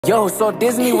Yo, so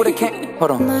Disney would've came.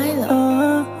 Hold on.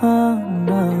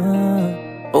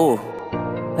 Oh.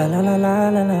 La la la la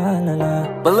la la la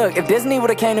la. But look, if Disney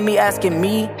would've came to me asking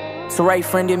me to write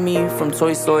Friend in Me from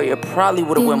Toy Story, it probably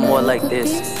would've went more like this.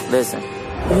 Listen.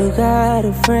 You got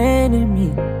a friend in me.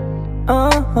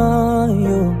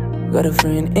 You got a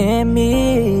friend in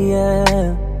me,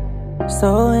 yeah.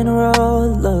 So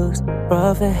enrolled, looks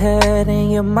rough ahead in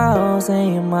your miles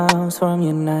from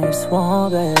your nice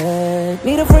warm bed.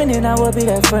 Need a friend and I will be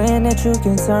that friend that you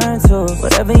can turn to.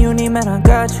 Whatever you need, man, I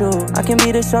got you. I can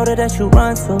be the shoulder that you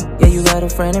run to. Yeah, you got a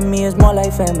friend in me, it's more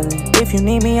like family. If you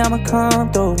need me, I'ma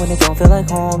come through. When it don't feel like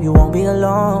home, you won't be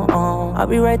alone. I'll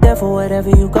be right there for whatever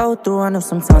you go through. I know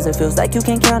sometimes it feels like you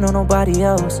can't count on nobody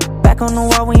else. Back on the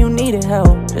wall when you needed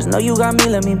help. Just know you got me,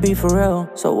 let me be for real.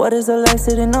 So what is the life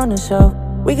sitting on the shelf?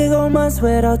 We could go months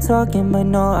without talking, but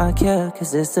no, I care.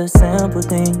 Cause it's the simple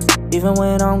things. Even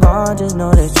when I'm gone, just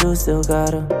know that you still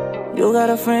got her. You got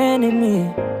a friend in me.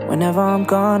 Whenever I'm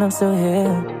gone, I'm still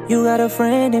here. You got a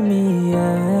friend in me,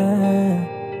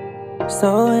 yeah.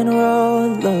 So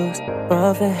enrolled, looks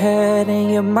rough ahead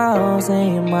in your miles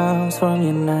from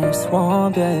your nice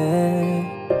warm bed.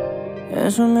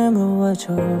 Just remember what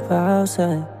your pal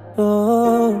said.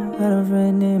 You got a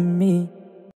friend in me.